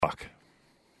Good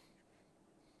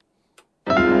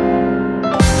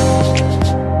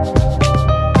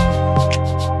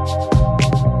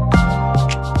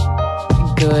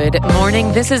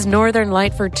morning. This is Northern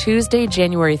Light for Tuesday,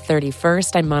 January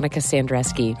 31st. I'm Monica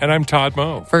Sandreski. And I'm Todd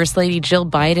Moe. First Lady Jill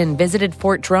Biden visited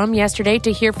Fort Drum yesterday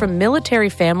to hear from military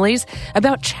families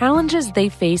about challenges they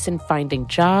face in finding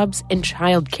jobs and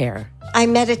childcare. I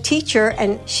met a teacher,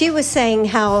 and she was saying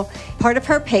how part of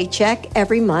her paycheck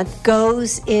every month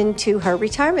goes into her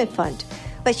retirement fund.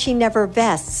 But she never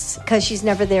vests because she's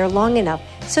never there long enough.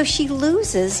 So she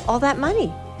loses all that money.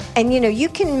 And, you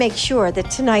can make sure that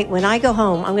tonight when I go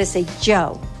home, I'm going to say,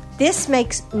 Joe, this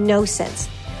makes no sense.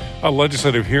 A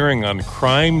legislative hearing on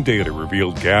crime data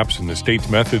revealed gaps in the state's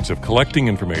methods of collecting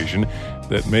information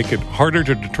that make it harder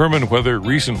to determine whether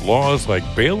recent laws like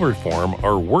bail reform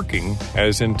are working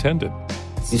as intended.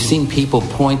 You've seen people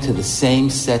point to the same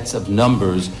sets of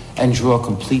numbers and draw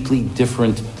completely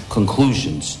different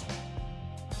conclusions.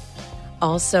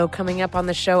 Also coming up on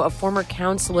the show, a former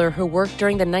counselor who worked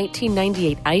during the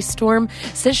 1998 ice storm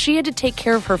says she had to take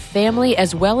care of her family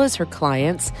as well as her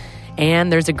clients.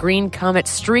 And there's a green comet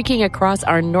streaking across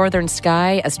our northern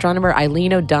sky. Astronomer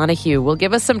Eileen O'Donoghue will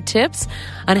give us some tips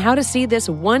on how to see this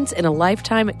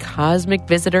once-in-a-lifetime cosmic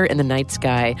visitor in the night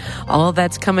sky. All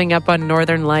that's coming up on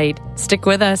Northern Light. Stick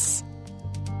with us.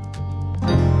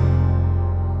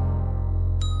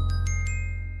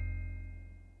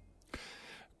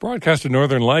 Broadcast of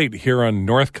Northern Light here on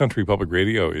North Country Public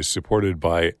Radio is supported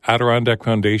by Adirondack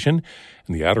Foundation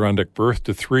and the Adirondack Birth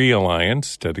to Three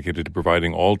Alliance, dedicated to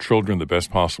providing all children the best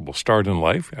possible start in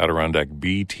life,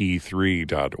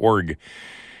 adirondackbt3.org.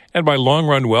 And by Long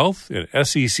Run Wealth, an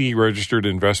SEC-registered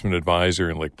investment advisor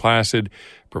in Lake Placid,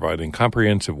 providing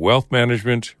comprehensive wealth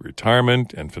management,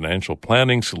 retirement, and financial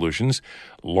planning solutions,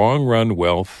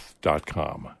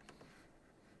 longrunwealth.com.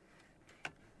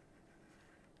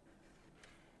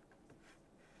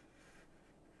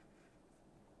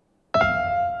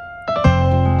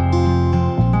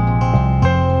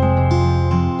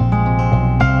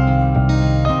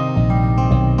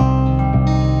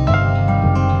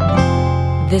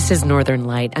 This is Northern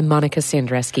Light. I'm Monica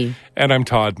Sandreski. And I'm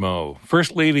Todd Moe.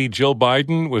 First Lady Jill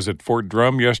Biden was at Fort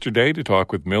Drum yesterday to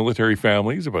talk with military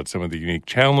families about some of the unique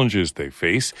challenges they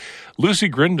face. Lucy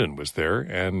Grindon was there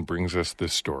and brings us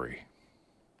this story.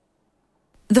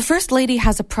 The First Lady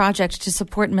has a project to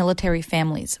support military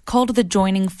families called the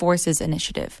Joining Forces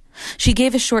Initiative. She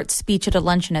gave a short speech at a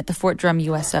luncheon at the Fort Drum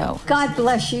USO. God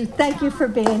bless you. Thank you for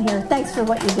being here. Thanks for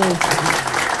what you do.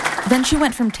 Then she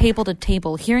went from table to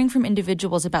table, hearing from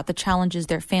individuals about the challenges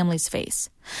their families face.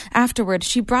 Afterward,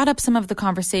 she brought up some of the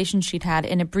conversations she'd had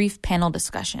in a brief panel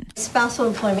discussion. Spousal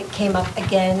employment came up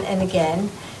again and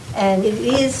again, and it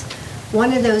is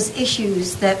one of those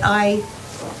issues that I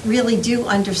really do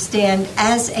understand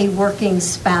as a working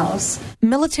spouse.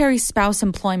 Military spouse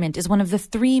employment is one of the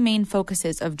three main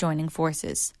focuses of joining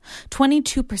forces.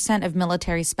 22% of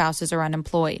military spouses are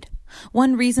unemployed.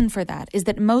 One reason for that is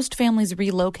that most families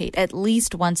relocate at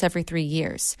least once every 3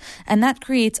 years, and that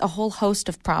creates a whole host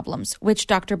of problems, which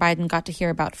Dr. Biden got to hear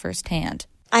about firsthand.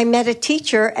 I met a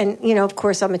teacher, and, of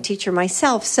course, I'm a teacher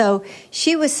myself, so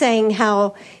she was saying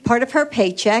how part of her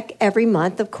paycheck every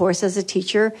month, of course, as a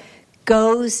teacher,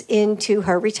 goes into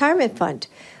her retirement fund.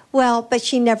 Well, but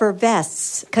she never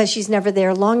vests because she's never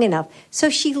there long enough, so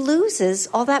she loses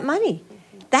all that money.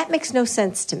 That makes no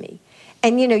sense to me.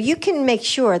 And, you can make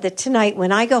sure that tonight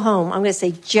when I go home, I'm going to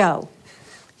say, Joe,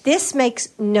 this makes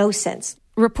no sense.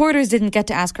 Reporters didn't get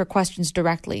to ask her questions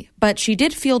directly, but she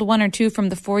did field one or two from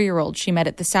the 4-year-old she met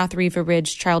at the South Riva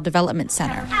Ridge Child Development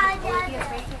Center.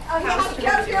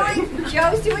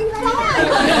 Joe's doing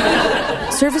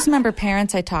fine. Service member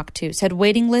parents I talked to said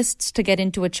waiting lists to get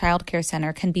into a child care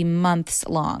center can be months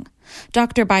long.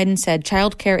 Dr. Biden said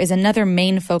child care is another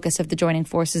main focus of the Joining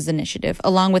Forces Initiative,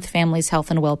 along with families'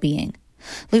 health and well-being.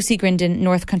 Lucy Grindon,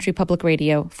 North Country Public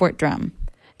Radio, Fort Drum.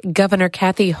 Governor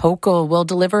Kathy Hochul will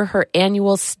deliver her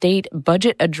annual state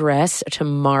budget address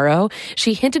tomorrow.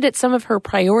 She hinted at some of her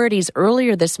priorities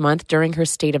earlier this month during her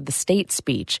State of the State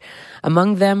speech.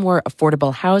 Among them were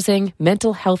affordable housing,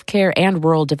 mental health care, and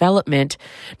rural development.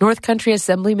 North Country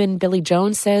Assemblyman Billy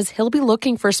Jones says he'll be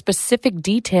looking for specific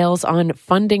details on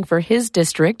funding for his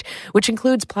district, which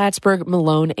includes Plattsburgh,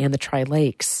 Malone, and the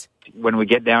Tri-Lakes. When we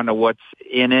get down to what's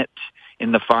in it,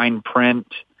 in the fine print,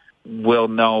 we'll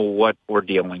know what we're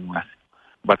dealing with.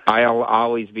 But I'll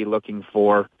always be looking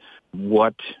for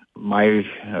what my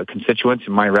constituents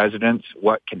and my residents,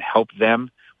 what can help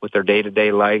them with their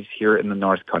day-to-day lives here in the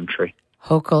North Country.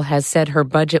 Hochul has said her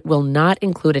budget will not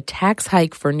include a tax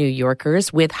hike for New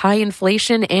Yorkers. With high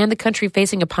inflation and the country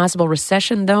facing a possible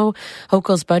recession, though,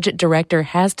 Hochul's budget director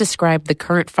has described the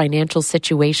current financial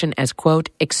situation as, quote,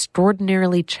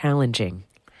 extraordinarily challenging.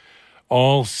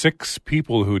 All 6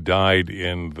 people who died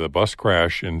in the bus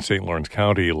crash in St. Lawrence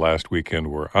County last weekend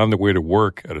were on the way to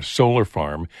work at a solar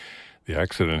farm. The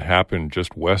accident happened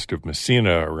just west of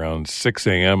Messina around 6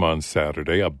 a.m. on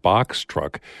Saturday. A box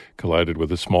truck collided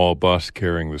with a small bus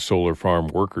carrying the solar farm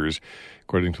workers.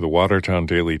 According to the Watertown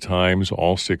Daily Times,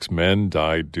 all 6 men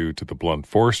died due to the blunt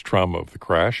force trauma of the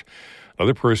crash.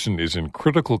 Another person is in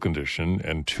critical condition,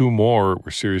 and 2 more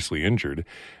were seriously injured.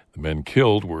 The men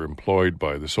killed were employed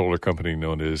by the solar company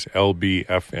known as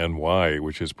LBFNY,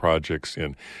 which has projects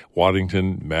in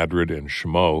Waddington, Madrid, and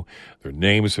Chameau. Their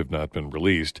names have not been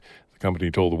released. The company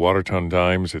told the Watertown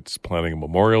Times it's planning a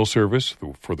memorial service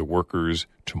for the workers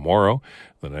tomorrow.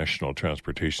 The National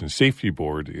Transportation Safety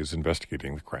Board is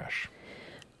investigating the crash.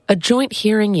 A joint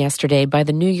hearing yesterday by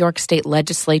the New York State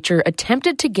Legislature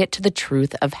attempted to get to the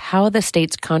truth of how the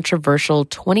state's controversial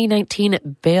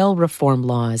 2019 bail reform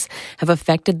laws have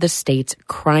affected the state's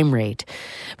crime rate.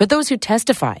 But those who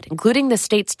testified, including the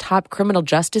state's top criminal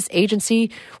justice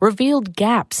agency, revealed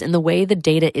gaps in the way the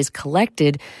data is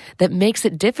collected that makes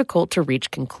it difficult to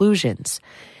reach conclusions.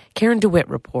 Karen DeWitt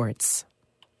reports.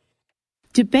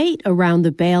 Debate around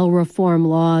the bail reform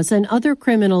laws and other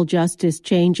criminal justice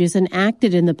changes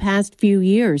enacted in the past few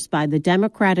years by the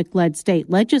Democratic-led state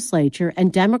legislature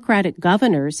and Democratic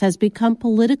governors has become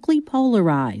politically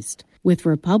polarized, with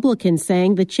Republicans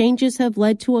saying the changes have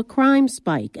led to a crime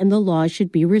spike and the laws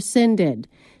should be rescinded.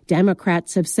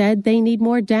 Democrats have said they need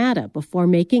more data before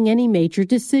making any major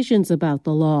decisions about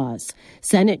the laws.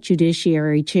 Senate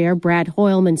Judiciary Chair Brad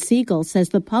Hoylman-Siegel says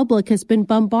the public has been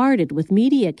bombarded with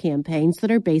media campaigns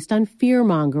that are based on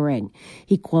fear-mongering.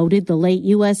 He quoted the late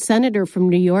U.S. Senator from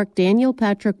New York, Daniel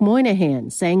Patrick Moynihan,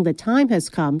 saying the time has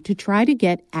come to try to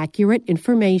get accurate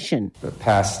information. The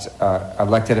past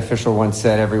elected official once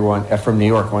said from New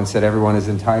York once said everyone is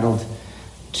entitled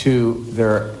to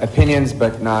their opinions,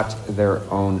 but not their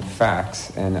own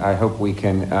facts. And I hope we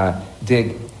can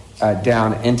dig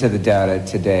down into the data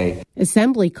today.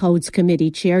 Assembly Codes Committee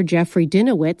Chair Jeffrey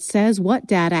Dinowitz says what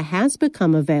data has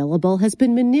become available has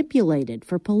been manipulated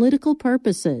for political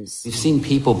purposes. We've seen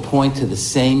people point to the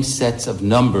same sets of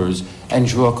numbers and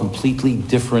draw completely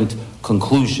different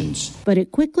conclusions. But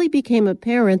it quickly became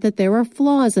apparent that there are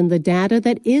flaws in the data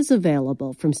that is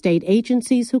available from state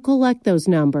agencies who collect those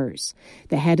numbers.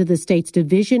 The head of the state's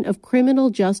Division of Criminal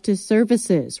Justice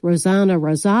Services, Rosanna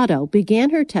Rosado, began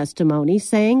her testimony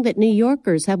saying that New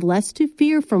Yorkers have less to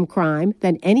fear from crime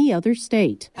than any other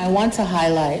state. I want to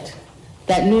highlight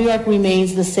that New York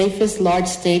remains the safest large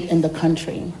state in the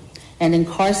country and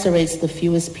incarcerates the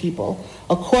fewest people,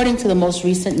 according to the most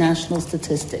recent national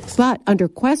statistics. But under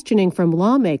questioning from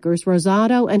lawmakers,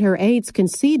 Rosado and her aides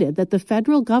conceded that the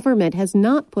federal government has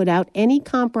not put out any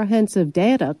comprehensive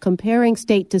data comparing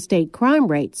state-to-state crime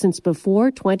rates since before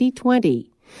 2020.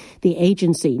 The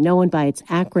agency, known by its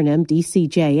acronym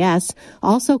DCJS,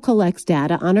 also collects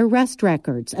data on arrest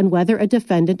records and whether a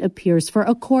defendant appears for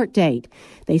a court date.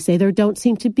 They say there don't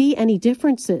seem to be any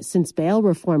differences since bail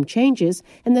reform changes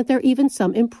and that there are even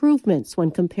some improvements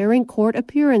when comparing court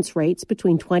appearance rates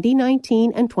between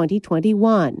 2019 and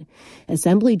 2021.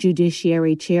 Assembly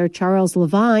Judiciary Chair Charles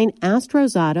Levine asked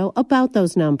Rosado about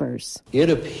those numbers. It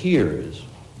appears,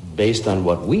 based on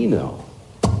what we know,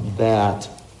 that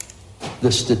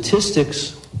the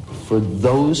statistics for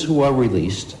those who are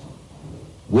released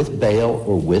with bail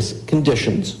or with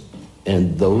conditions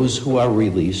and those who are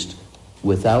released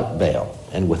without bail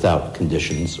and without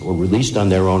conditions or released on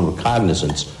their own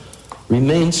recognizance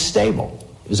remain stable.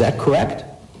 Is that correct?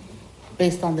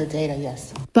 Based on the data,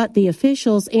 yes. But the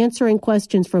officials answering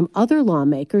questions from other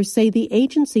lawmakers say the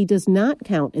agency does not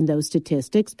count in those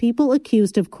statistics people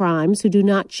accused of crimes who do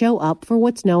not show up for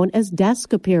what's known as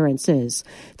desk appearances.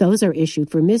 Those are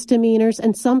issued for misdemeanors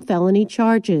and some felony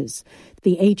charges.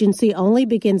 The agency only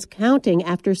begins counting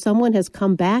after someone has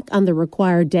come back on the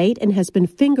required date and has been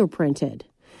fingerprinted.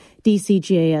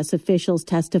 DCJS officials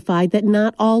testified that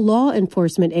not all law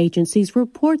enforcement agencies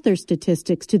report their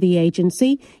statistics to the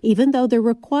agency, even though they're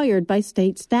required by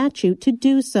state statute to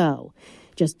do so.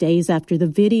 Just days after the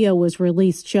video was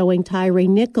released showing Tyre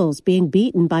Nichols being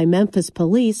beaten by Memphis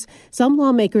police, some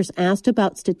lawmakers asked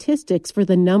about statistics for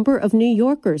the number of New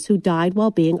Yorkers who died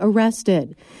while being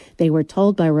arrested. They were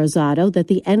told by Rosado that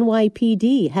the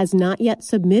NYPD has not yet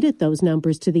submitted those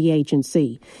numbers to the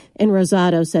agency. And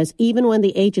Rosado says even when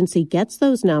the agency gets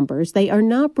those numbers, they are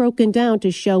not broken down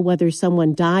to show whether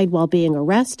someone died while being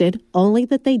arrested, only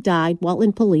that they died while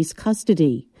in police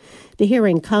custody. The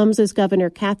hearing comes as Governor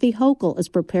Kathy Hochul is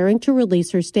preparing to release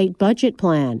her state budget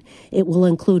plan. It will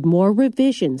include more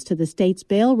revisions to the state's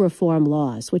bail reform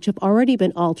laws, which have already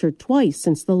been altered twice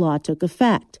since the law took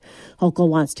effect. Hochul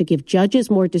wants to give judges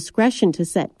more discretion to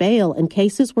set bail in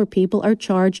cases where people are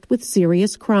charged with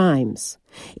serious crimes.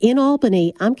 In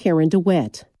Albany, I'm Karen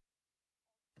DeWitt.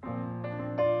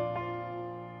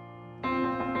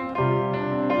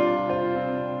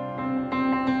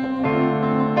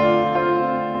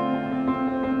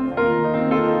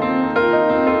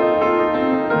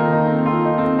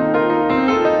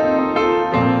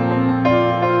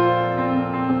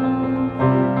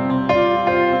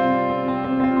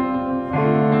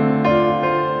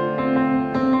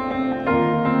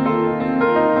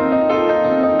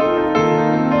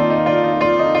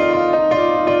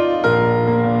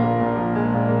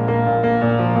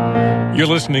 You're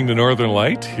listening to Northern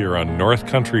Light here on North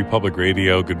Country Public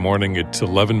Radio. Good morning. It's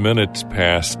 11 minutes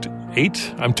past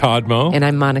 8. I'm Todd Moe. And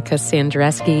I'm Monica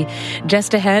Sandreski.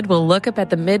 Just ahead, we'll look up at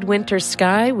the midwinter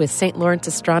sky with St. Lawrence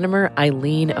astronomer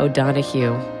Eileen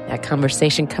O'Donoghue. That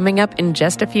conversation coming up in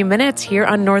just a few minutes here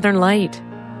on Northern Light.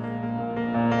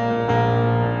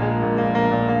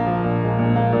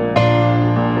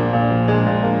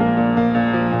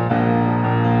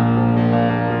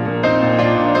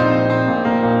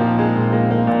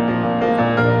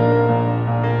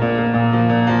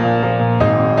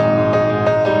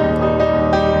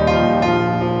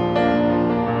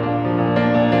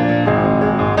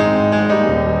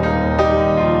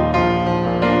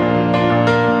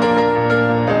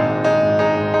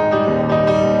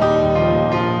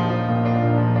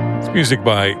 Music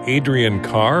by Adrian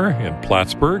Carr in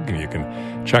Plattsburgh, and you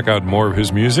can check out more of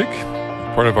his music,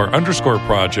 part of our Underscore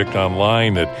project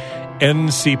online at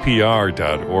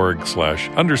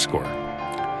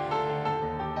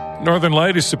ncpr.org/underscore. Northern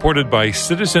Light is supported by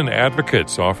Citizen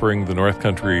Advocates, offering the North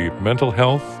Country mental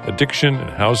health, addiction,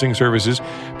 and housing services,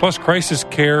 plus crisis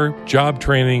care, job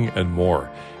training, and more.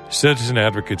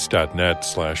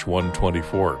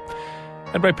 citizenadvocates.net/124.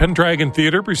 And by Pendragon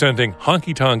Theater, presenting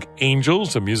Honky Tonk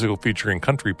Angels, a musical featuring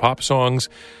country pop songs,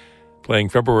 playing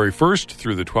February 1st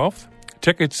through the 12th.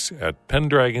 Tickets at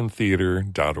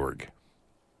pendragontheater.org.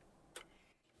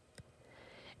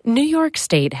 New York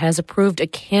State has approved a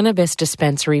cannabis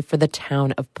dispensary for the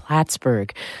town of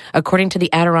Plattsburgh. According to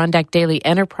the Adirondack Daily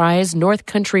Enterprise, North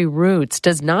Country Roots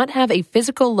does not have a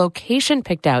physical location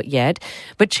picked out yet,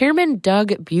 but Chairman Doug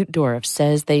Butdorf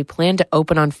says they plan to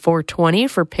open on 420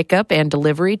 for pickup and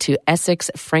delivery to Essex,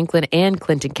 Franklin, and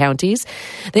Clinton counties.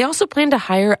 They also plan to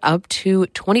hire up to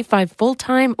 25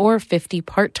 full-time or 50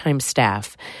 part-time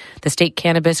staff. The State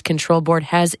Cannabis Control Board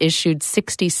has issued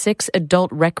 66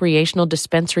 adult recreational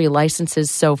dispensary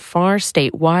licenses so far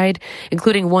statewide,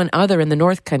 including one other in the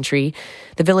North Country.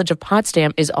 The Village of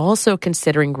Potsdam is also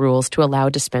considering rules to allow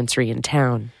dispensary in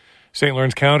town. St.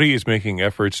 Lawrence County is making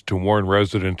efforts to warn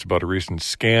residents about a recent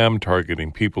scam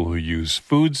targeting people who use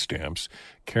food stamps.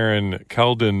 Karen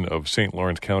Keldon of St.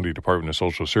 Lawrence County Department of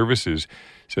Social Services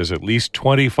says at least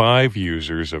 25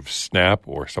 users of SNAP,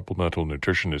 or Supplemental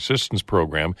Nutrition Assistance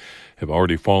Program, have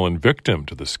already fallen victim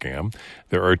to the scam.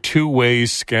 There are 2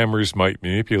 ways scammers might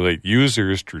manipulate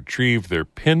users to retrieve their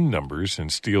PIN numbers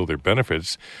and steal their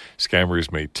benefits.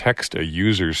 Scammers may text a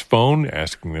user's phone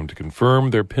asking them to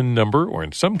confirm their PIN number, or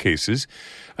in some cases,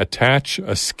 attach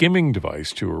a skimming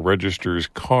device to a register's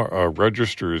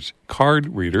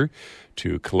card reader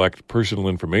to collect personal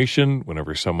information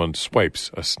whenever someone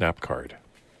swipes a SNAP card.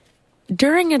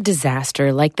 During a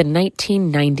disaster like the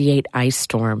 1998 ice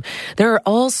storm, there are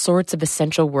all sorts of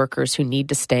essential workers who need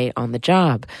to stay on the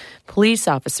job. Police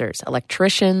officers,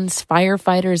 electricians,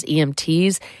 firefighters,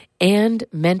 EMTs, and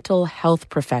mental health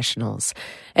professionals.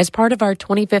 As part of our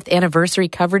 25th anniversary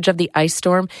coverage of the ice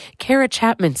storm, Kara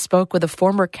Chapman spoke with a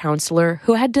former counselor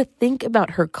who had to think about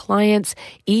her clients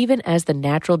even as the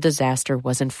natural disaster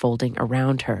was unfolding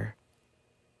around her.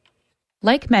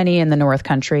 Like many in the North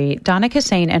Country, Donna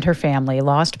Kassane and her family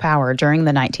lost power during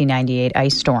the 1998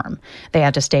 ice storm. They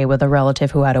had to stay with a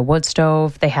relative who had a wood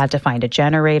stove. They had to find a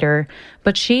generator.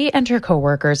 But she and her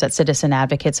coworkers at Citizen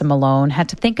Advocates in Malone had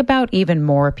to think about even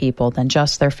more people than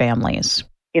just their families.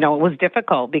 it was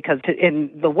difficult because in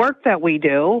the work that we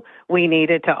do, we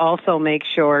needed to also make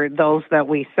sure those that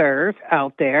we serve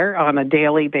out there on a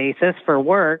daily basis for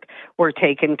work were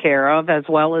taken care of, as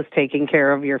well as taking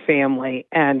care of your family,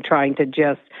 and trying to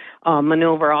just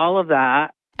maneuver all of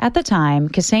that. At the time,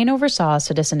 Kissane oversaw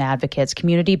Citizen Advocate's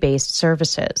community-based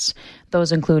services.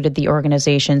 Those included the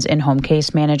organization's in-home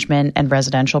case management and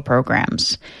residential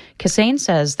programs. Kissane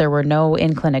says there were no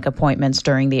in-clinic appointments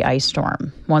during the ice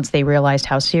storm. Once they realized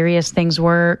how serious things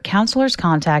were, counselors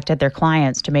contacted their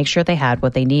clients to make sure they had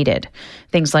what they needed.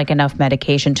 Things like enough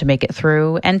medication to make it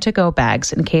through and to-go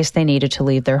bags in case they needed to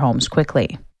leave their homes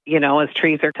quickly. As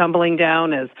trees are tumbling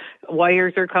down, as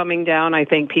wires are coming down, I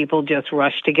think people just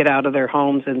rush to get out of their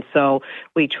homes. And so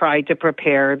we tried to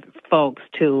prepare folks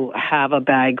to have a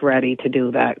bag ready to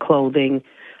do that: clothing,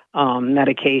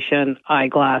 medication,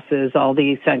 eyeglasses, all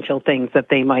the essential things that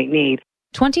they might need.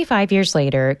 25 years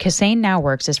later, Kissane now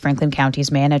works as Franklin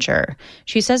County's manager.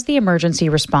 She says the emergency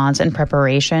response and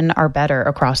preparation are better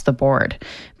across the board.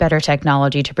 Better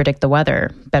technology to predict the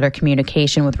weather, better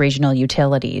communication with regional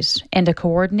utilities, and a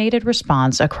coordinated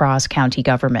response across county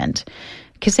government.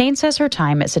 Kissane says her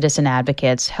time at Citizen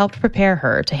Advocates helped prepare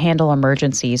her to handle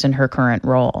emergencies in her current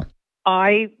role.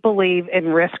 I believe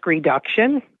in risk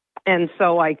reduction. And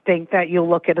so I think that you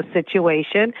look at a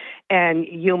situation and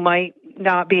you might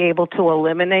not be able to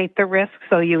eliminate the risk,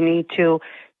 so you need to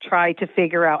try to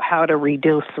figure out how to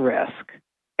reduce risk.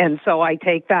 And so I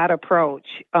take that approach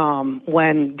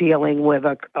when dealing with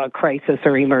a crisis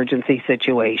or emergency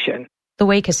situation. The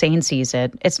way Kissane sees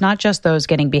it, it's not just those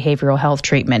getting behavioral health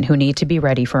treatment who need to be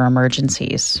ready for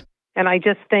emergencies. And I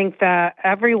just think that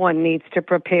everyone needs to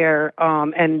prepare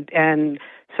and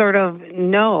sort of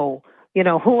know,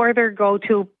 who are their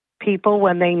go-to people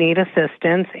when they need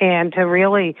assistance, and to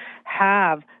really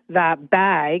have that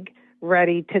bag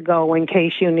ready to go in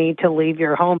case you need to leave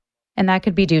your home. And that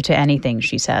could be due to anything,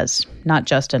 she says, not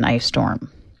just an ice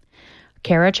storm.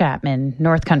 Kara Chapman,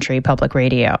 North Country Public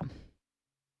Radio.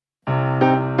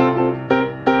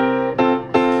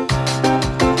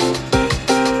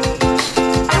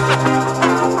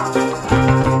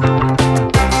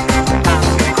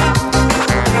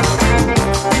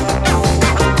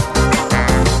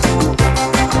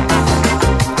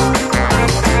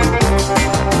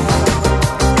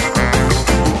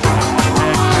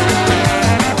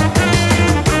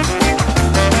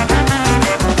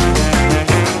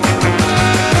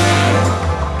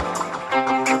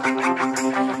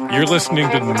 You're listening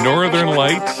to Northern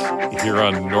Lights here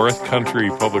on North Country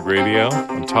Public Radio.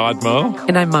 I'm Todd Moe.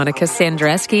 And I'm Monica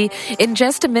Sandreski. In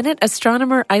just a minute,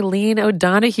 astronomer Eileen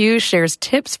O'Donoghue shares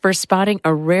tips for spotting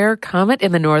a rare comet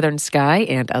in the northern sky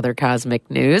and other cosmic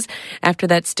news. After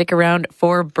that, stick around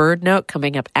for Bird Note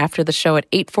coming up after the show at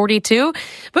 8:42.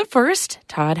 But first,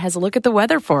 Todd has a look at the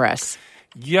weather for us.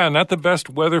 Yeah, not the best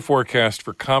weather forecast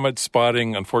for comet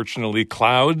spotting. Unfortunately,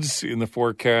 clouds in the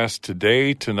forecast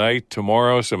today, tonight,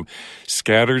 tomorrow. Some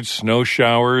scattered snow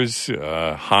showers,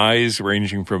 highs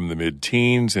ranging from the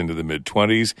mid-teens into the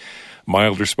mid-20s.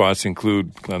 Milder spots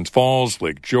include Glens Falls,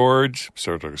 Lake George,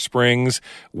 Saratoga Springs,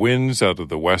 winds out of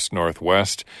the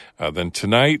west-northwest. Then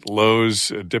tonight,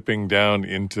 lows dipping down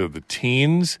into the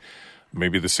teens.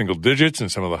 Maybe the single digits in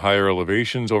some of the higher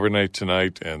elevations overnight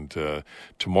tonight. And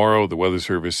tomorrow, the Weather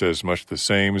Service says much the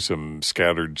same, some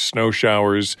scattered snow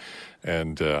showers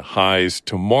and highs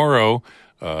tomorrow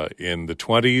in the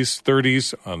 20s,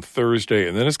 30s on Thursday.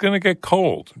 And then it's going to get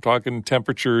cold. I'm talking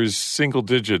temperatures, single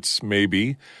digits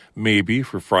maybe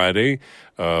for Friday.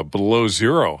 Below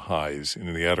zero highs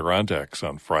in the Adirondacks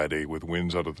on Friday with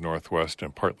winds out of the northwest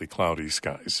and partly cloudy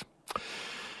skies.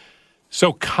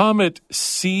 So Comet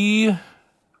C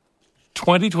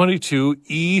 2022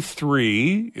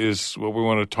 E3 is what we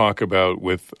want to talk about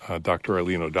with Dr.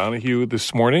 Eileen O'Donoghue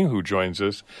this morning, who joins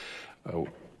us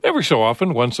every so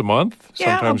often, once a month,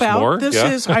 sometimes more.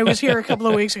 I was here a couple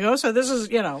of weeks ago, so this is,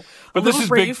 but this is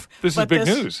brief. This is big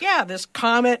news. Yeah, this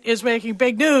comet is making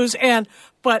big news,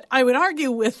 but I would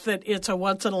argue with that it's a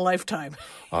once in a lifetime.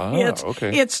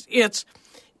 Okay.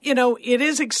 It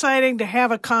is exciting to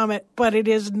have a comet, but it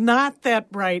is not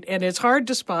that bright, and it's hard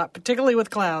to spot, particularly with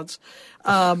clouds.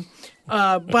 But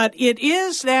it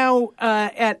is now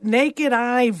at naked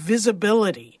eye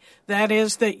visibility. That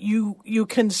is that you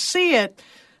can see it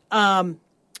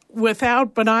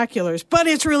without binoculars, but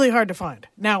it's really hard to find.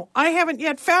 Now, I haven't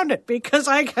yet found it because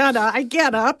I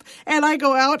get up and I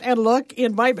go out and look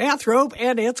in my bathrobe,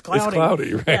 and it's cloudy. It's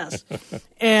cloudy, right? Yes,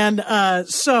 and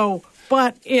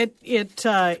But it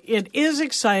is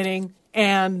exciting,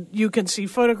 and you can see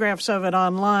photographs of it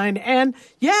online. And,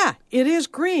 yeah, it is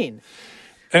green.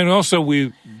 And also,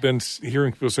 we've been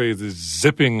hearing people say it's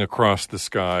zipping across the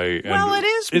sky. Well, it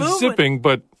is moving. It's zipping,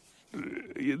 but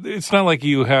it's not like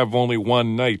you have only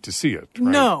one night to see it.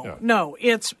 Right? No.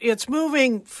 It's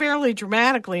moving fairly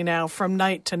dramatically now from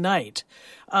night to night,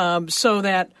 so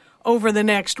that over the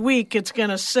next week it's going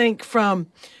to sink from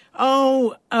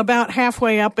about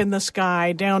halfway up in the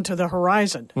sky down to the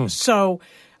horizon. So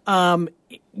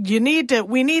we need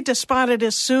to spot it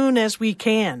as soon as we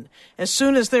can, as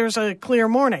soon as there's a clear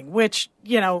morning, which,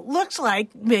 looks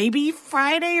like maybe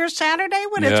Friday or Saturday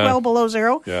when it's well below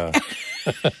zero. Yeah.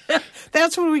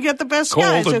 That's when we get the best Cold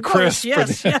skies. and crisp.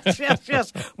 Yes.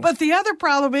 But the other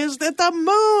problem is that the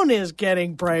moon is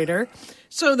getting brighter.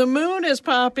 So the moon is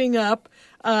popping up.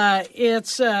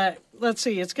 It's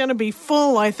going to be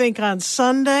full, I think, on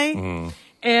Sunday.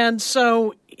 And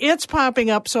so it's popping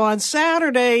up. So on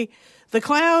Saturday, the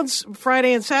clouds,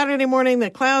 Friday and Saturday morning, the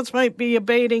clouds might be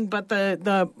abating, but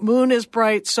the moon is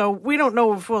bright, so we don't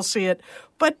know if we'll see it.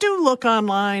 But do look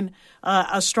online.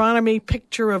 Astronomy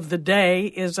Picture of the Day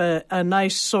is a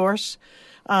nice source.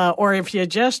 Or if you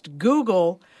just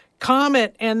Google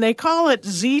comet, and they call it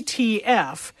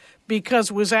ZTF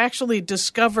because it was actually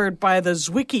discovered by the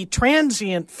Zwicky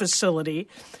Transient Facility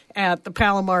at the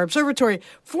Palomar Observatory.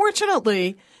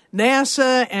 Fortunately,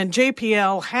 NASA and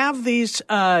JPL have these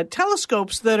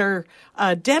telescopes that are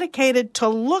dedicated to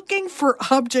looking for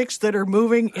objects that are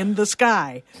moving in the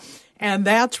sky. And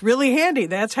that's really handy.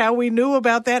 That's how we knew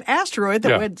about that asteroid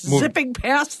that went zipping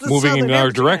past the moving southern in our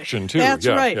hemisphere. direction, too. That's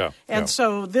right. And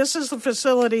so this is the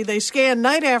facility. They scan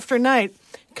night after night,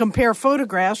 compare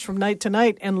photographs from night to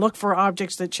night, and look for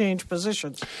objects that change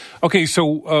positions. Okay,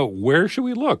 so where should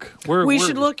we look? We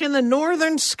should look in the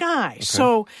northern sky. Okay.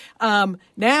 So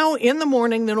now in the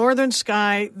morning, the northern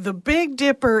sky, the Big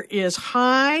Dipper is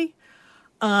high,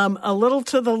 a little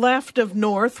to the left of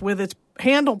north with its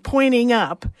handle pointing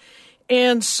up.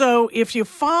 And so if you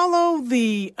follow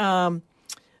the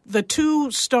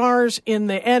two stars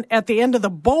at the end of the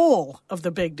bowl of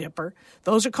the Big Dipper,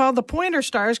 those are called the pointer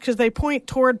stars because they point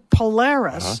toward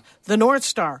Polaris, the North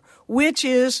Star, which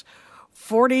is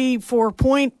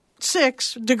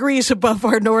 44.6 degrees above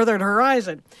our northern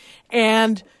horizon.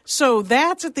 And so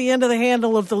that's at the end of the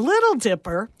handle of the Little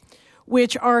Dipper,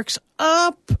 which arcs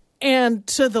up and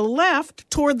to the left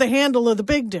toward the handle of the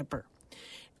Big Dipper.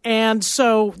 And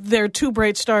so there are two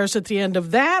bright stars at the end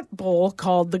of that bowl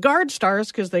called the guard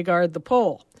stars because they guard the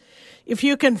pole. If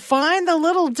you can find the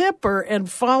Little Dipper and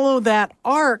follow that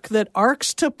arc that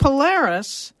arcs to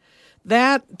Polaris,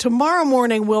 that tomorrow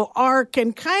morning will arc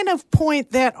and kind of point,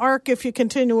 that arc, if you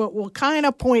continue it, will kind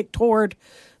of point toward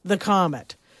the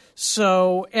comet.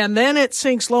 So, and then it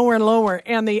sinks lower and lower.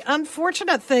 And the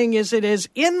unfortunate thing is it is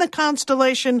in the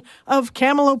constellation of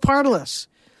Camelopardalis.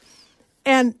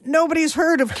 And nobody's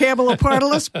heard of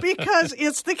Camelopardalis because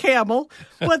it's the camel,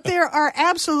 but there are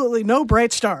absolutely no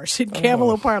bright stars in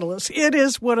Camelopardalis. It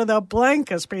is one of the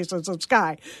blankest pieces of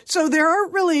sky. So there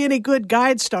aren't really any good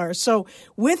guide stars. So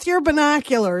with your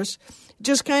binoculars,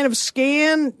 just kind of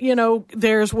scan,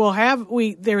 there's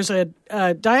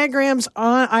diagrams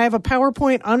on, I have a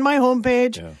PowerPoint on my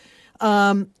homepage.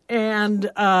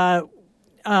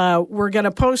 We're going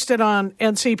to post it on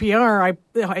NCPR,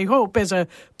 I hope, as a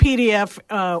PDF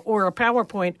or a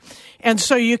PowerPoint. And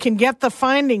so you can get the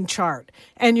finding chart.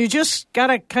 And you just got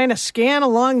to kind of scan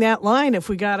along that line if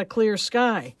we got a clear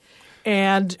sky.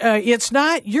 And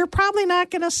you're probably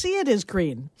not going to see it as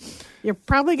green. You're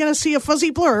probably going to see a fuzzy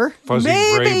blur.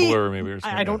 Gray blur, maybe. Or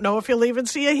something. I don't know if you'll even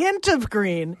see a hint of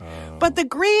green. But the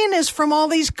green is from all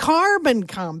these carbon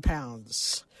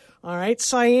compounds. All right,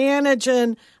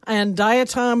 cyanogen and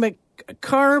diatomic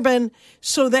carbon.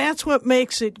 So that's what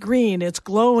makes it green. It's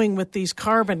glowing with these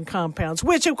carbon compounds,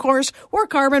 which, of course, were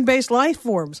carbon-based life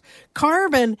forms.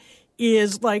 Carbon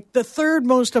is like the third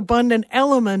most abundant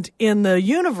element in the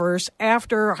universe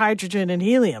after hydrogen and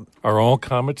helium. Are all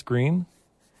comets green?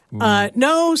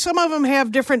 No, some of them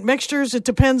have different mixtures. It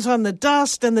depends on the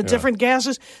dust and the different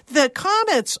gases. The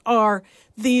comets are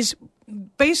these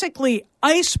basically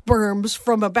ice berms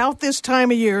from about this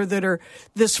time of year that are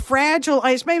this fragile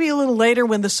ice, maybe a little later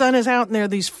when the sun is out, and there are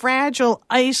these fragile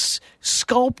ice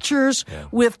sculptures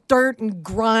with dirt and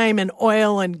grime and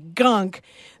oil and gunk.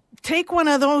 Take one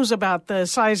of those about the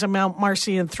size of Mount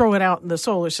Marcy and throw it out in the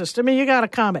solar system, and you got a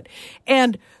comet.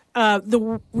 And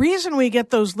the reason we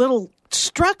get those little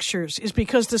structures is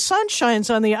because the sun shines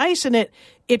on the ice and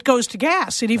it goes to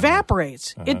gas. It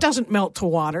evaporates. It doesn't melt to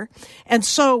water. And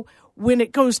so when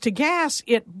it goes to gas,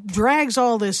 it drags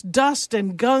all this dust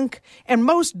and gunk, and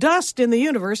most dust in the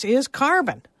universe is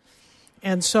carbon.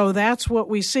 And so that's what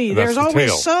we see. That's There's the always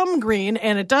tail. some green,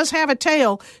 and it does have a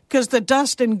tail because the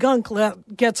dust and gunk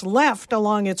gets left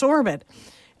along its orbit.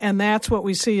 And that's what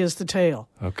we see as the tail.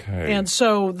 Okay. And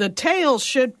so the tail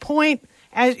should point,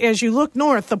 as you look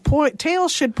north, the tail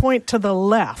should point to the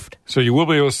left. So you will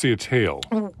be able to see a tail.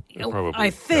 Probably.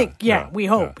 I think, we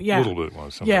hope. Yeah. A little bit more.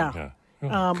 Yeah.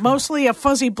 Mostly a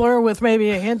fuzzy blur with maybe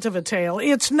a hint of a tail.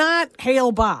 It's not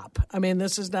Hale Bopp. I mean,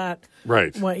 this is not.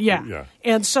 Right. Well, yeah.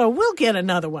 And so we'll get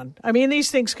another one. I mean,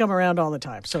 these things come around all the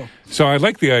time. So I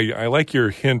like your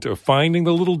hint of finding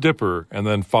the Little Dipper and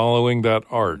then following that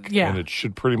arc. Yeah. And it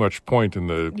should pretty much point in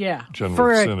the general for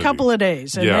vicinity. a couple of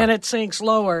days, and then it sinks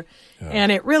lower,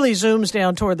 and it really zooms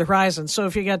down toward the horizon. So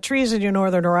if you got trees in your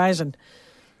northern horizon,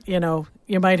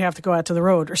 you might have to go out to the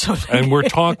road or something. And we're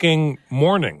talking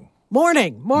morning.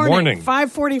 Morning,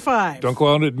 5:45. Don't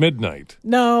go out at midnight.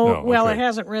 No, well, okay. it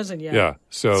hasn't risen yet. Yeah,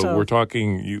 so we're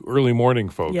talking you early morning,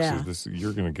 folks. Yeah.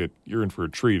 You're in for a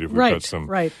treat if we've got some.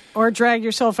 Right, or drag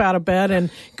yourself out of bed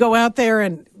and go out there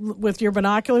and with your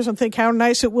binoculars and think how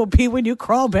nice it will be when you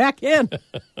crawl back in.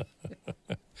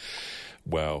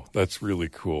 Wow, that's really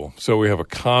cool. So we have a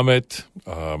comet.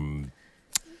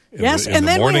 In and the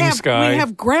then morning we sky.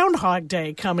 have Groundhog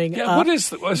Day coming up. What is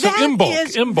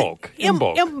Imbolc?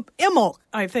 Imbolc,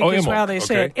 I think is how they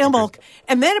say it. Imbolc.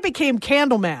 And then it became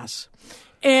Candlemas.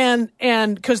 And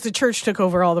because the church took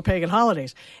over all the pagan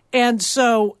holidays. And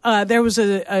so there was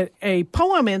a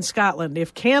poem in Scotland,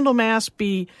 if Candlemas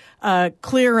be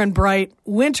clear and bright,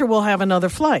 winter will have another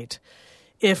flight.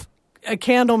 If a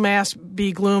Candlemas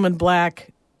be gloom and black,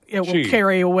 it will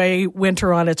carry away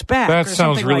winter on its back. That or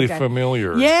sounds really like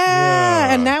familiar.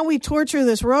 Yeah, and now we torture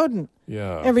this rodent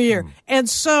every year. And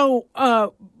so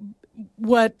the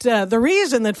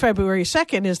reason that February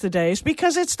 2nd is the day is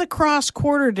because it's the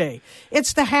cross-quarter day.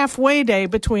 It's the halfway day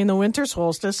between the winter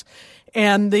solstice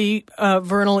and the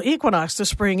vernal equinox, the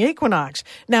spring equinox.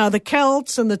 Now, the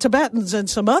Celts and the Tibetans and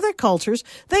some other cultures,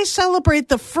 they celebrate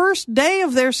the first day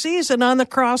of their season on the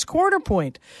cross-quarter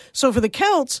point. So for the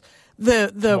Celts,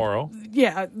 tomorrow.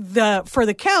 For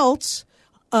the Celts,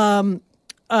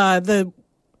 the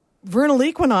vernal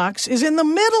equinox is in the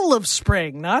middle of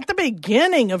spring, not the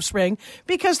beginning of spring,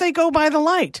 because they go by the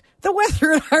light. The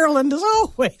weather in Ireland is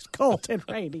always cold and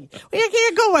rainy. You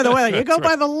can't go by the weather; you go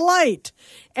by the light,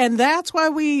 and that's why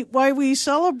we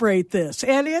celebrate this.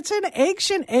 And it's an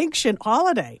ancient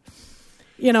holiday.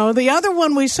 The other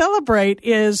one we celebrate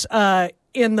is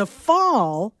in the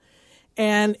fall.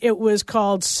 And it was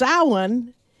called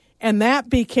Samhain, and that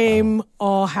became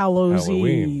All Hallows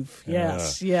Eve.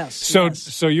 Yes.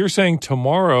 So you're saying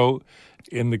tomorrow,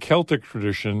 in the Celtic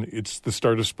tradition, it's the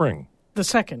start of spring. The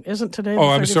second, isn't today? The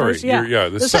I'm 31st? sorry. Yeah,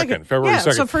 the second, February 2nd.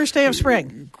 It's the first day of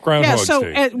spring. Groundhog's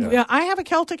Day. I have a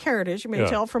Celtic heritage. You may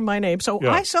tell from my name. So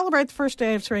I celebrate the first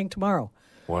day of spring tomorrow.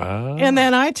 Wow. And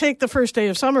then I take the first day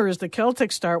of summer as the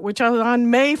Celtic start, which is on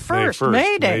May 1st,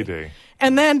 May Day.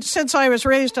 And then, since I was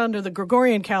raised under the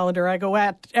Gregorian calendar, I go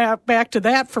back to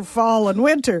that for fall and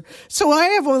winter. So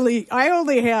I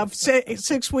only have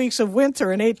 6 weeks of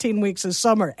winter and 18 weeks of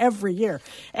summer every year.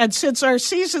 And since our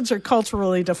seasons are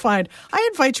culturally defined, I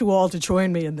invite you all to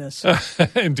join me in this.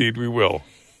 Indeed, we will.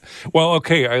 Well,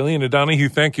 okay, Eileen O'Donoghue,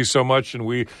 thank you so much, and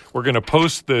we're going to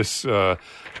post this a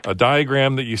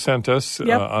diagram that you sent us on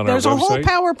our website. There's a whole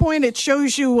PowerPoint. It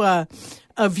shows you a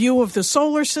view of the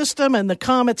solar system and the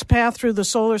comet's path through the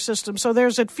solar system. So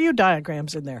there's a few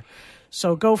diagrams in there.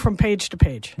 So go from page to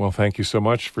page. Well, thank you so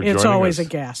much for joining us. It's always a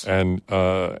gas. And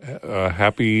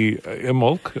happy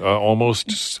Imbolc,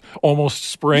 almost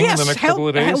spring in the next couple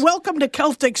of days. Welcome to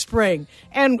Celtic spring.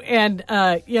 And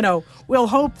we'll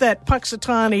hope that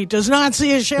Puxatawny does not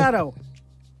see a shadow.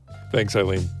 Thanks,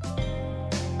 Eileen.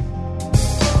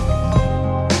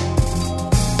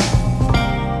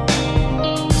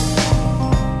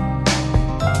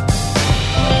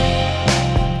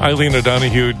 Eileen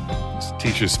O'Donoghue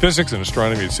teaches physics and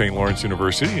astronomy at St. Lawrence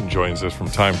University and joins us from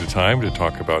time to time to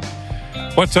talk about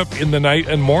what's up in the night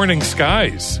and morning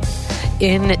skies.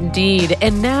 Indeed.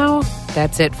 And now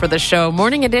that's it for the show.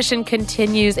 Morning Edition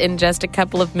continues in just a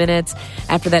couple of minutes.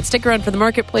 After that, stick around for the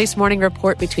Marketplace Morning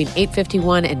Report between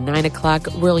 8:51 and 9 o'clock,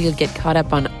 where you'll get caught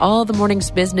up on all the morning's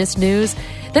business news.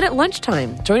 Then at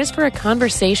lunchtime, join us for a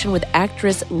conversation with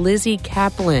actress Lizzie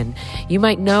Kaplan. You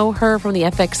might know her from the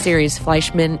FX series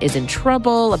Fleischman is in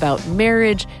Trouble, about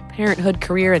marriage, parenthood,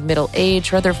 career, and middle age.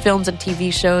 Her other films and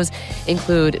TV shows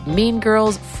include Mean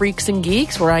Girls, Freaks and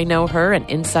Geeks, where I know her, and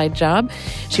Inside Job.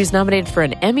 She's nominated for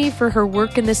an Emmy for her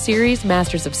work in the series,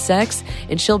 Masters of Sex,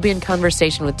 and she'll be in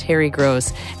conversation with Terry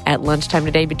Gross at lunchtime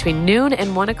today between noon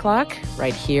and 1 o'clock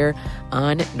right here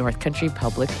on North Country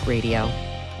Public Radio.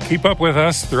 Keep up with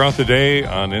us throughout the day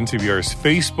on NCPR's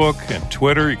Facebook and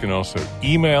Twitter. You can also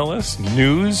email us,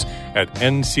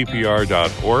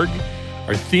 news@ncpr.org.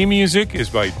 Our theme music is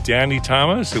by Danny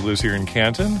Thomas, who lives here in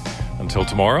Canton. Until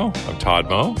tomorrow, I'm Todd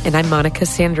Moe. And I'm Monica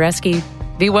Sandreski.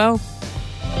 Be well.